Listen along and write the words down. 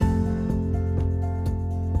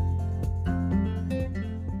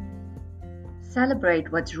Celebrate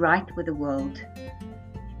what's right with the world.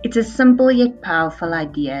 It's a simple yet powerful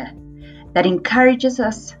idea that encourages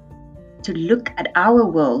us to look at our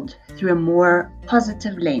world through a more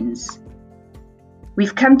positive lens.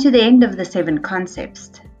 We've come to the end of the 7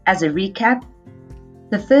 concepts. As a recap,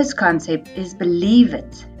 the first concept is believe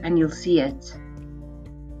it and you'll see it.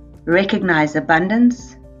 Recognize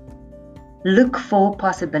abundance. Look for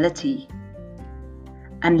possibility.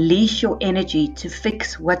 Unleash your energy to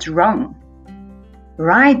fix what's wrong.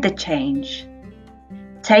 Ride the change.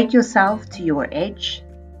 Take yourself to your edge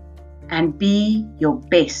and be your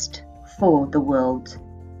best for the world.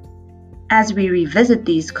 As we revisit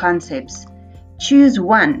these concepts, choose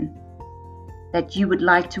one that you would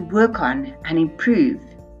like to work on and improve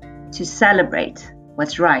to celebrate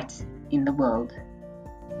what's right in the world.